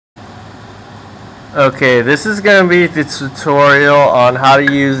Okay, this is going to be the tutorial on how to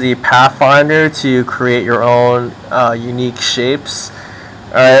use the Pathfinder to create your own unique shapes.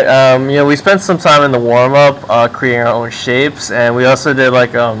 Alright, we spent some time in the warm-up creating our own shapes, and we also did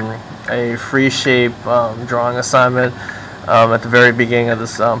like a free shape drawing assignment at the very beginning of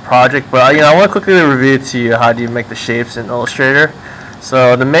this project. But I want to quickly review to you how do you make the shapes in Illustrator.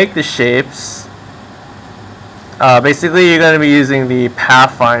 So to make the shapes, basically you're going to be using the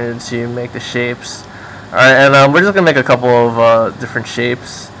Pathfinder to make the shapes. Alright, and we're just going to make a couple of different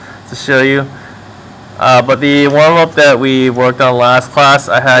shapes to show you. But the warm-up that we worked on last class,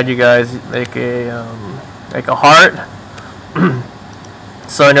 I had you guys make a heart.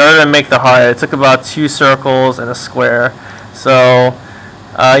 So in order to make the heart, it took about 2 circles and a square. So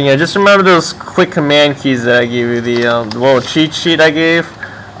just remember those quick command keys that I gave you, the little cheat sheet I gave.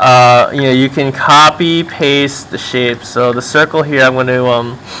 You can copy paste the shape. So the circle here, I'm going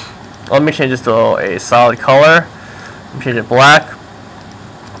to let me change this to a solid color. Let me change it black.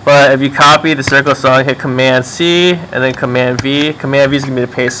 But if you copy the circle, so I hit Command C and then Command V. Command V is going to be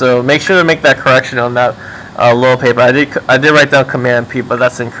the paste. So make sure to make that correction on that little paper. I did write down Command P, but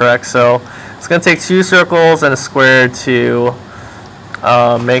that's incorrect. So it's going to take 2 circles and a square to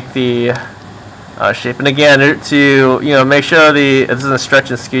make the shape. And again, to make sure it doesn't stretch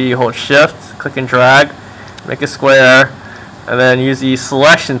and skew, you hold Shift, click and drag, make a square, and then use the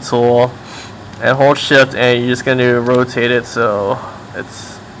selection tool and hold Shift, and you're just going to rotate it so it's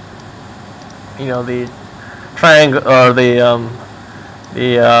the triangle or the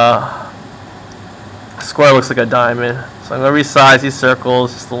square looks like a diamond. So I'm going to resize these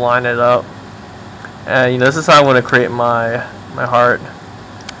circles just to line it up. And this is how I'm going to create my heart.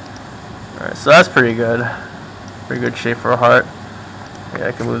 Alright, so that's pretty good. Pretty good shape for a heart. Yeah,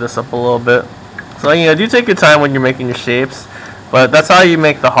 I can move this up a little bit. So do take your time when you're making your shapes, but that's how you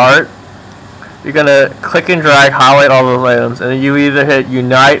make the heart. You're going to click and drag, highlight all those items, and then you either hit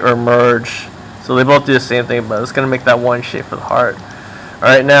unite or merge. So they both do the same thing, but it's going to make that one shape for the heart.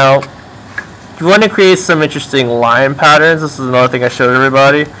 Alright, now, if you want to create some interesting line patterns, this is another thing I showed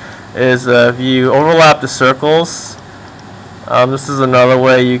everybody, is if you overlap the circles, this is another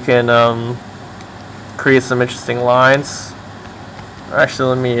way you can create some interesting lines.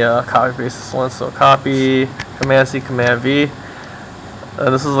 Actually, let me copy paste this one. So copy, Command C, Command V.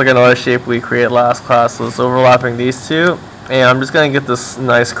 This is like another shape we created last class, so it's overlapping these two. And I'm just going to get this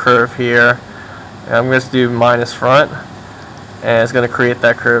nice curve here. And I'm going to do minus front, and it's going to create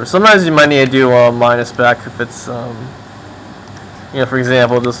that curve. Sometimes you might need to do minus back if it's, for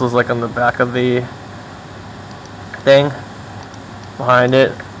example, this was like on the back of the thing behind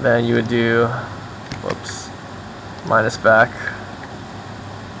it. Then you would do, whoops, minus back.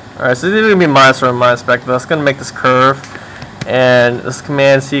 Alright, so these are going to be minus front and minus back, but that's going to make this curve. And this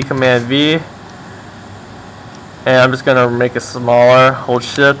Command C, Command V. And I'm just going to make it smaller. Hold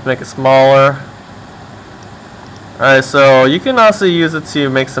Shift, make it smaller. Alright, so you can also use it to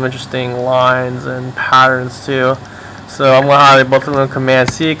make some interesting lines and patterns too. So I'm going to highlight both of them, Command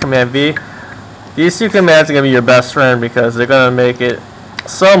C, Command V. These 2 commands are going to be your best friend because they're going to make it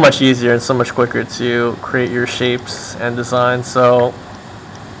so much easier and so much quicker to create your shapes and designs. So,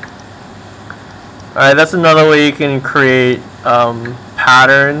 alright, that's another way you can create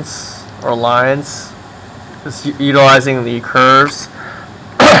patterns or lines. Just utilizing the curves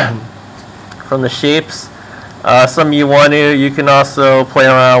from the shapes. Some you can also play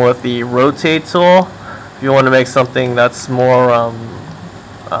around with the rotate tool if you want to make something that's more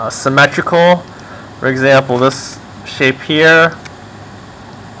symmetrical. For example, this shape here,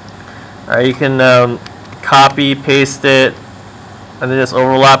 you can copy, paste it, and then just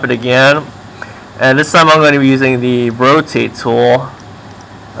overlap it again. And this time I'm going to be using the rotate tool.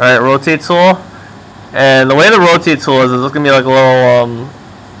 Alright, rotate tool. And the way the rotate tool is going to be like a little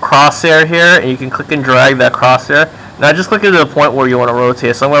crosshair here, and you can click and drag that crosshair. Now just click it to the point where you want to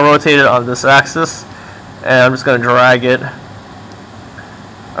rotate. So I'm going to rotate it on this axis, and I'm just going to drag it.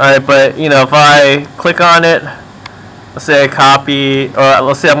 Alright, but if I click on it, let's say I copy, or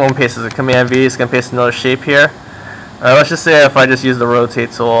let's say I'm going to paste it as a Command V, it's going to paste another shape here. Alright, let's just say if I just use the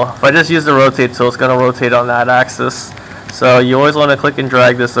rotate tool. If I just use the rotate tool, it's going to rotate on that axis. So you always want to click and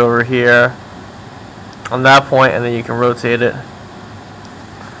drag this over here on that point, and then you can rotate it.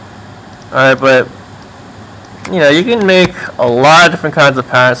 Alright, but you can make a lot of different kinds of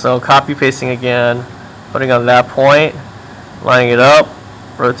patterns. So copy pasting again, putting on that point, lining it up,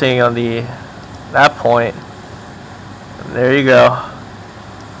 rotating on that point, and there you go.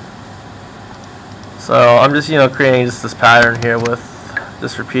 So I'm just creating just this pattern here with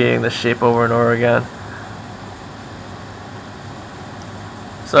just repeating this shape over and over again.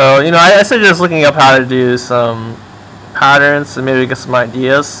 So, you know, I suggest looking up how to do some patterns and maybe get some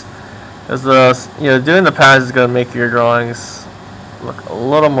ideas. Because doing the patterns is going to make your drawings look a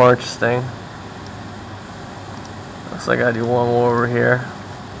little more interesting. Looks like I gotta do one more over here.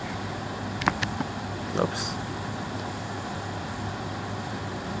 Oops.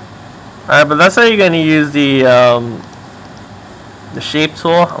 Alright, but that's how you're going to use the shape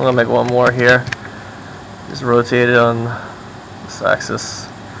tool. I'm going to make one more here. Just rotate it on this axis.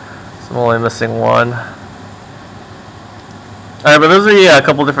 So I'm only missing one. Alright, but those are a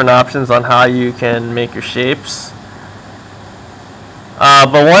couple different options on how you can make your shapes.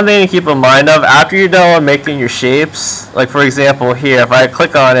 But one thing to keep in mind of, after you're done with making your shapes, like for example here, if I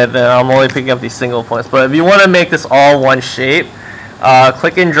click on it, then I'm only picking up these single points. But if you want to make this all one shape,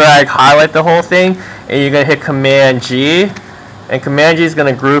 click and drag, highlight the whole thing, and you're going to hit Command G, and Command G is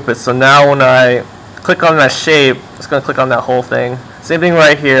going to group it. So now when I click on that shape, it's going to click on that whole thing. Same thing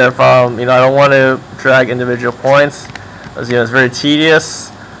right here. If I don't want to drag individual points, as it's very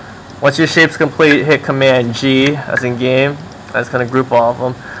tedious. Once your shape's complete, hit Command G, as in game. That's going to group all of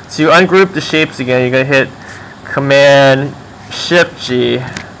them. So you ungroup the shapes again, you're going to hit Command Shift G,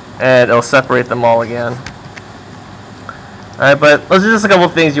 and it'll separate them all again. Alright, but those are just a couple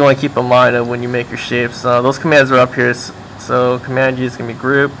of things you want to keep in mind of when you make your shapes. Those commands are up here. So Command G is going to be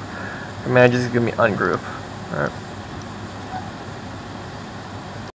group, Command G is going to be ungroup. Alright.